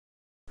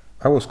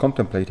I was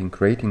contemplating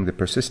creating the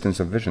persistence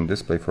of vision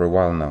display for a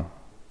while now,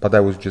 but I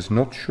was just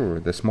not sure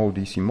the small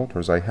DC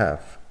motors I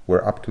have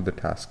were up to the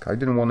task. I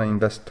didn't want to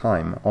invest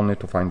time only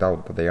to find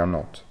out that they are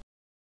not.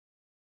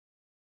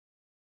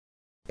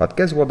 But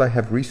guess what I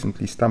have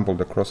recently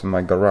stumbled across in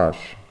my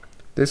garage?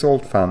 This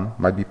old fan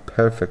might be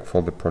perfect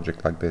for the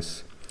project like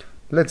this.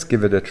 Let's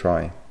give it a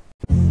try.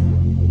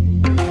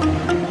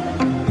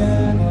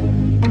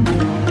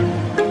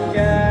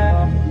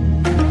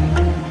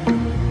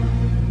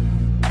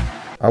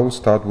 I will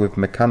start with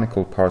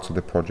mechanical parts of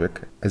the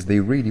project, as they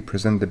really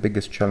present the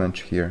biggest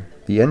challenge here.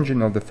 The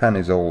engine of the fan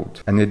is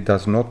old, and it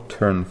does not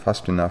turn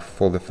fast enough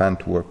for the fan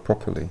to work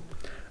properly.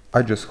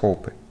 I just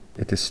hope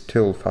it is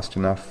still fast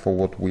enough for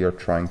what we are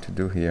trying to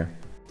do here.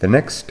 The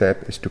next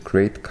step is to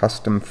create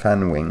custom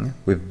fan wing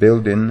with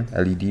built-in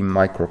LED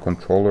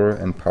microcontroller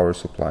and power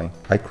supply.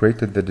 I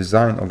created the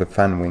design of the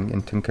fan wing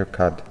in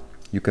Tinkercad.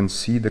 You can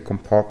see the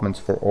compartments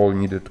for all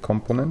needed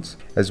components,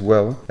 as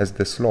well as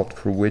the slot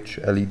through which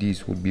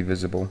LEDs would be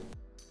visible.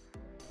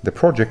 The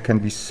project can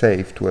be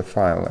saved to a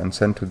file and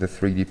sent to the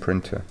 3D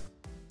printer.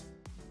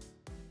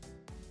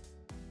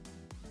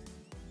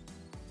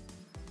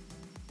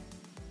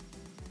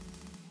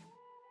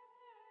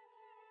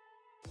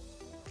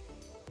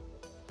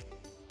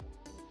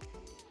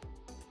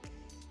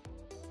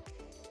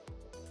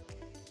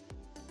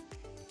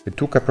 It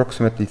took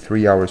approximately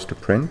 3 hours to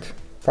print.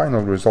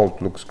 Final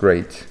result looks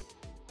great.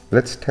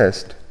 Let's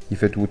test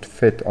if it would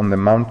fit on the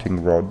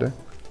mounting rod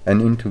and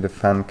into the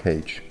fan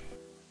cage.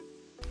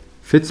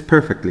 Fits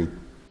perfectly.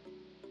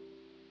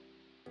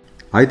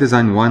 I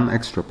designed one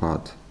extra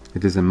part.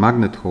 It is a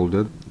magnet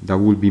holder that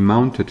will be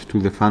mounted to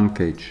the fan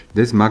cage.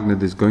 This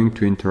magnet is going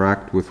to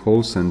interact with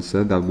Hall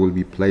sensor that will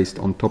be placed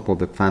on top of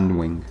the fan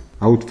wing.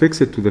 I would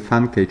fix it to the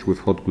fan cage with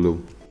hot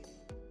glue.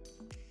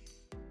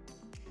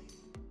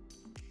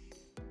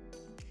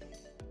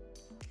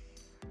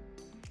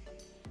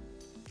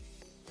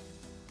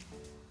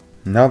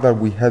 Now that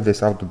we have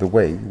this out of the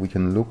way, we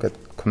can look at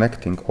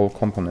connecting all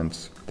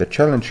components. The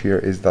challenge here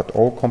is that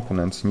all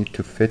components need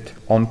to fit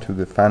onto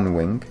the fan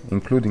wing,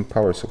 including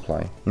power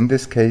supply. In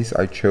this case,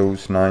 I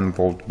chose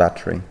 9-volt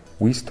battery.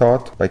 We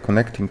start by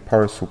connecting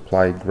power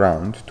supply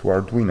ground to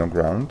Arduino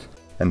ground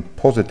and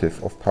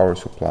positive of power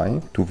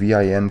supply to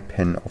VIN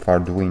pin of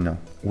Arduino.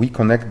 We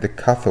connect the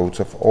cathodes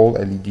of all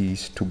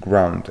LEDs to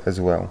ground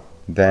as well.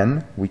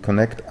 Then we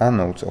connect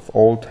anodes of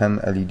all 10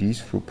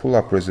 LEDs through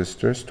pull-up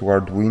resistors to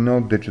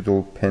Arduino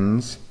digital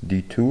pins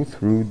D2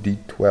 through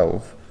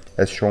D12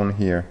 as shown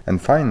here. And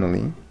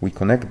finally we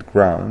connect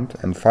ground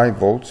and 5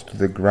 volts to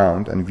the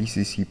ground and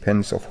VCC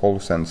pins of Hall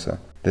sensor.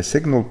 The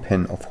signal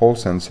pin of Hall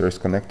sensor is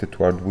connected to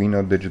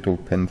Arduino digital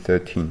pin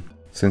 13.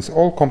 Since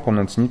all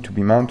components need to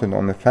be mounted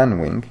on the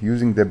fan wing,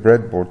 using the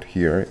breadboard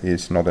here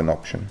is not an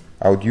option.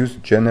 I would use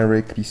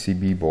generic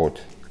PCB board.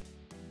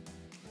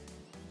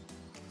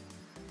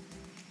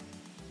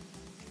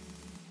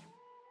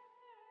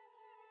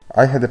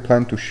 I had a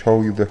plan to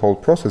show you the whole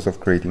process of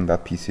creating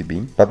that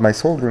PCB, but my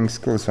soldering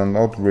skills are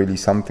not really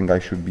something I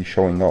should be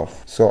showing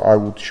off, so I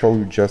would show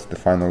you just the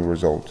final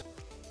result.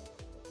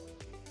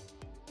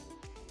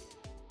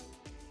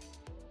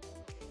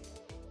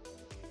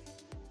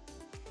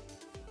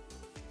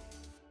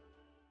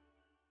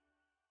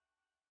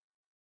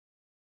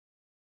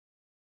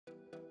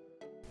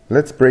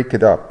 Let's break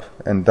it up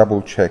and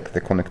double check the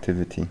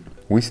connectivity.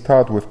 We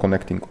start with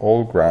connecting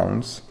all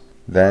grounds.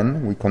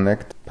 Then we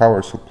connect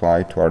power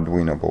supply to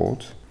Arduino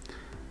board.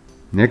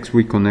 Next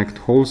we connect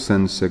Hall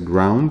sensor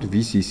ground,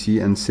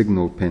 VCC and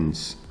signal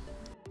pins.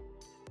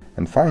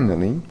 And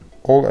finally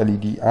all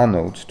LED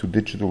anodes to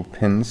digital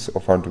pins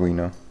of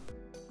Arduino.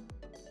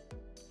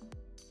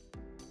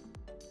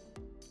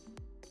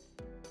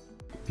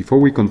 Before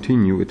we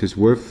continue, it is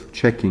worth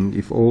checking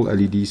if all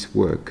LEDs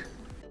work.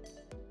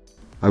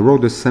 I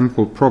wrote a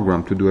sample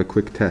program to do a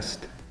quick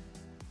test.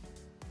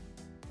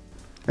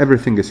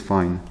 Everything is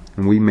fine,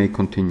 and we may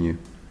continue.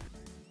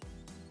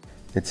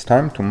 It's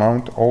time to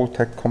mount all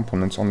tech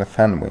components on the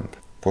fan wing.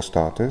 For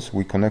starters,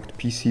 we connect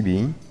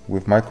PCB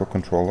with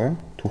microcontroller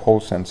to Hall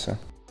sensor.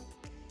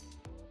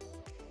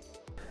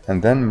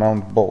 And then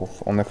mount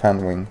both on the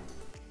fan wing.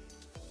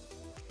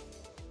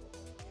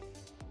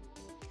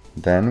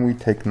 Then we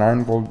take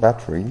 9-volt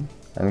battery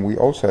and we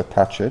also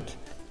attach it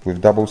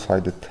with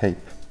double-sided tape.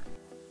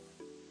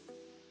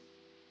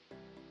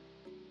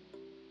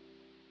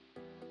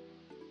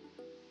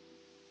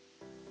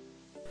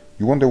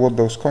 You wonder what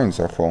those coins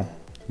are for?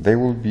 They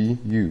will be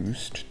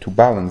used to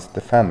balance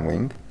the fan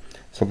wing,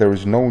 so there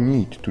is no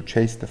need to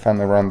chase the fan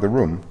around the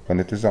room when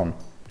it is on.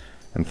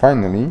 And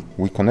finally,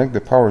 we connect the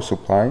power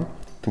supply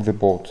to the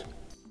board.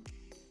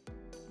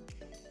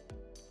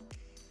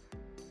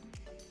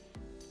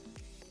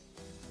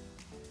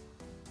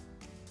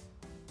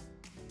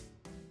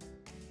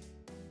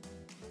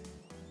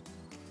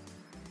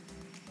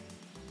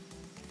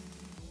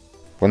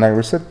 When I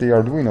reset the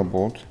Arduino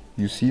board,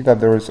 you see that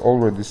there is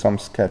already some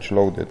sketch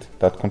loaded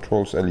that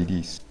controls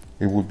LEDs.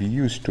 It will be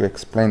used to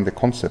explain the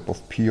concept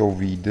of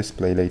POV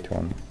display later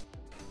on.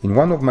 In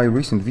one of my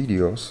recent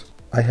videos,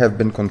 I have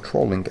been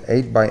controlling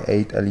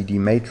 8x8 LED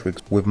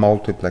matrix with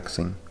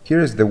multiplexing. Here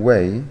is the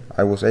way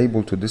I was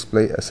able to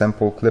display a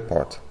sample clip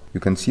art.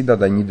 You can see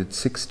that I needed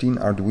 16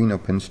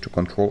 Arduino pins to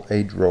control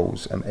 8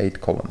 rows and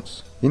 8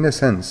 columns. In a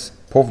sense,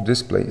 POV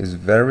display is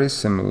very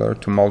similar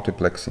to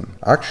multiplexing.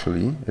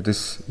 Actually, it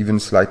is even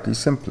slightly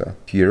simpler.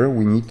 Here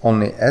we need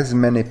only as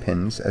many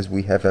pins as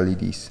we have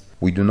LEDs.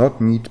 We do not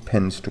need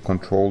pins to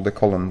control the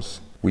columns.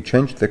 We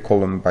change the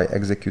column by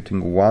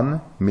executing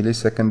 1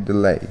 millisecond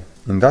delay.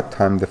 In that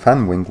time the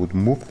fan wing would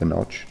move the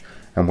notch,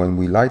 and when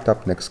we light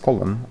up next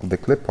column of the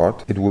clip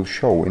art, it will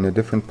show in a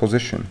different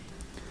position.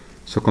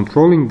 So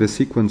controlling the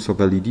sequence of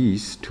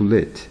LEDs to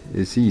lit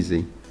is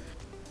easy.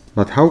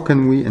 But how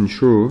can we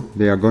ensure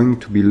they are going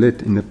to be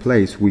lit in the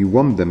place we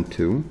want them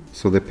to,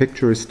 so the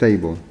picture is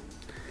stable?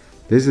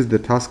 This is the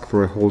task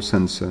for a Hall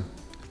sensor.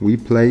 We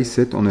place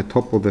it on the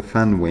top of the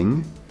fan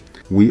wing.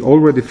 We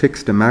already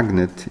fixed a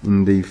magnet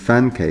in the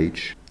fan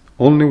cage.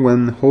 Only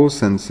when Hall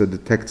sensor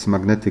detects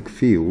magnetic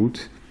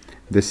field,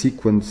 the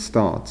sequence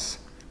starts,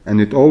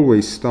 and it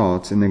always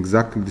starts in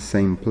exactly the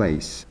same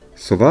place.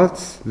 So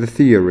that's the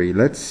theory.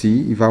 Let's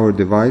see if our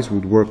device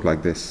would work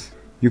like this.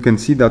 You can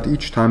see that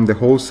each time the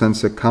Hall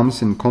sensor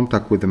comes in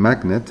contact with the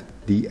magnet,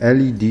 the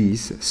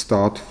LEDs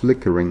start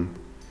flickering.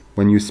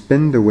 When you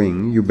spin the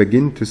wing, you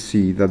begin to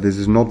see that this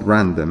is not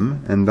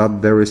random and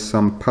that there is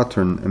some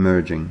pattern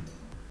emerging.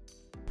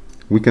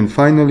 We can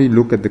finally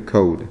look at the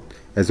code.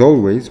 As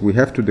always, we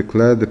have to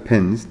declare the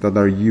pins that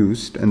are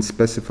used and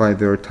specify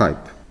their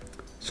type.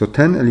 So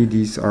 10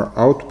 LEDs are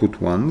output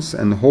ones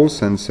and Hall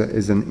sensor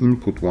is an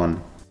input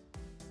one.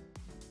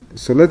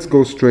 So let's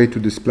go straight to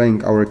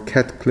displaying our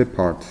cat clip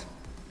art.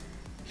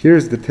 Here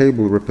is the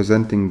table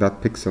representing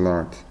that pixel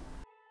art.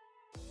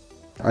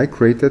 I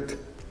created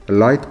a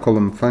light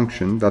column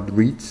function that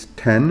reads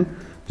 10,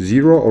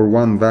 0 or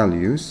 1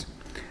 values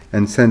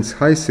and sends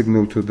high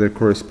signal to the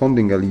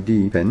corresponding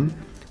LED pin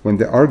when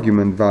the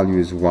argument value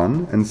is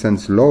 1 and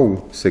sends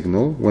low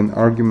signal when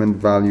argument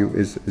value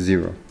is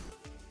 0.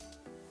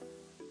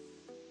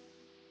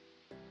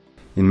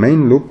 In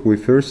main loop we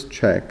first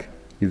check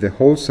if the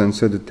Hall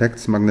sensor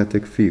detects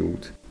magnetic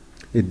field.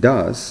 It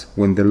does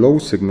when the low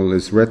signal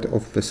is read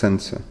off the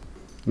sensor.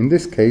 In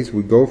this case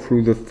we go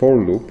through the for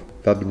loop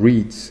that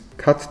reads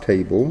cut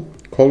table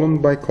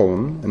column by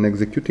column and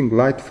executing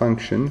light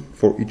function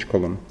for each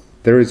column.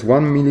 There is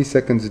 1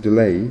 millisecond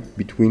delay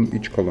between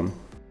each column.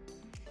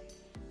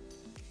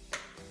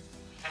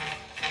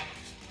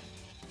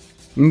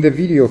 In the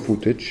video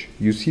footage,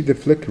 you see the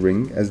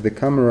flickering as the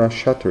camera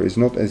shutter is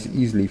not as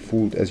easily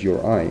fooled as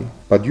your eye,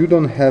 but you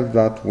don't have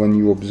that when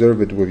you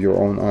observe it with your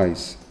own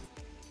eyes.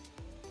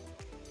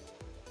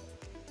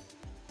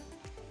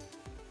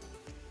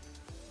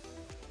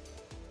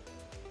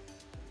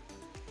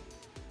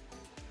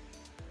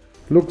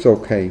 Looks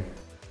okay.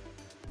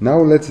 Now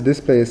let's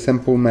display a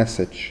sample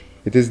message.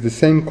 It is the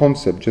same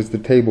concept, just the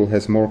table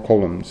has more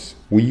columns.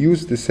 We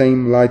use the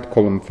same light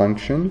column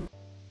function.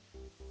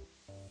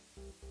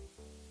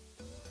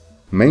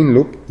 Main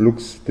loop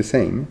looks the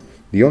same.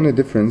 The only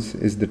difference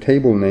is the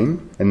table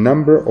name and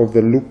number of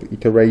the loop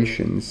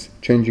iterations,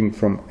 changing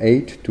from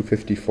 8 to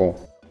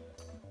 54.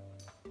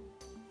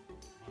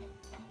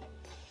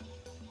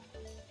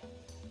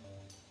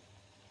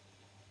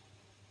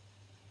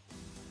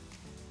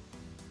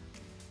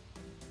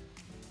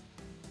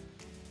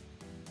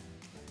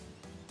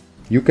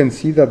 You can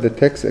see that the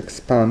text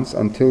expands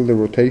until the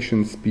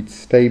rotation speed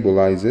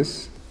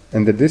stabilizes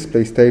and the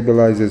display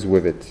stabilizes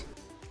with it.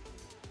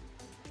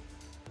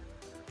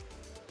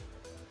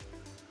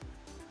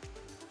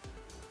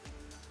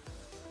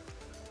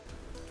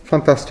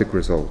 Fantastic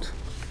result.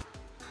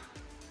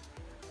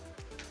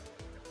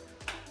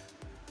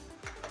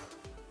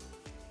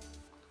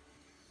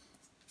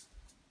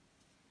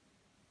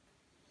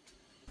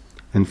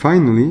 And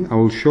finally, I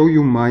will show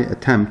you my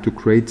attempt to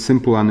create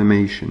simple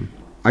animation.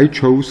 I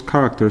chose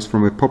characters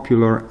from a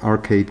popular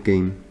arcade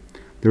game.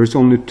 There is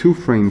only 2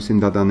 frames in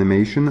that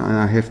animation and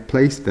I have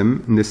placed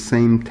them in the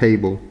same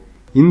table.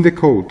 In the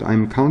code I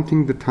am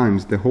counting the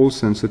times the Hall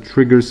sensor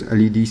triggers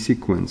LED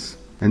sequence,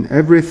 and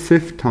every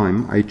 5th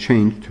time I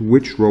change to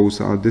which rows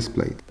are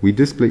displayed. We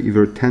display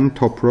either 10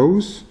 top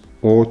rows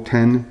or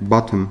 10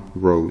 bottom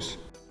rows.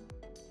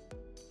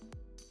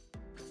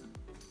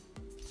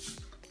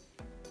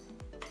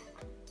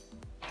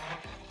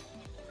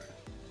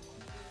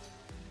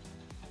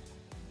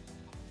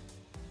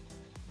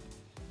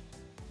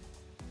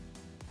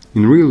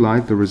 In real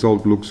life the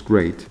result looks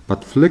great,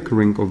 but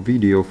flickering of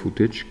video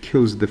footage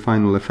kills the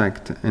final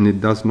effect and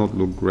it does not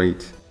look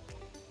great.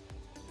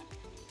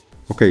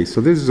 Okay,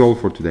 so this is all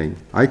for today.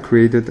 I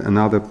created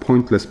another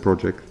pointless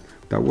project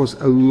that was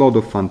a lot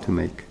of fun to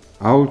make.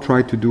 I'll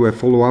try to do a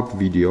follow-up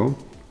video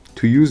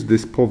to use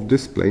this POV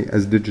display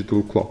as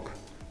digital clock.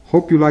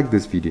 Hope you liked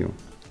this video.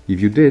 If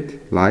you did,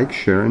 like,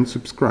 share and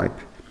subscribe.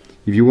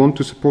 If you want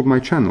to support my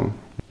channel,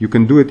 you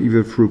can do it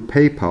either through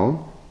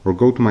PayPal or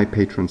go to my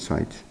Patreon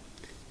site.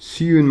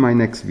 See you in my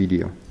next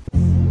video.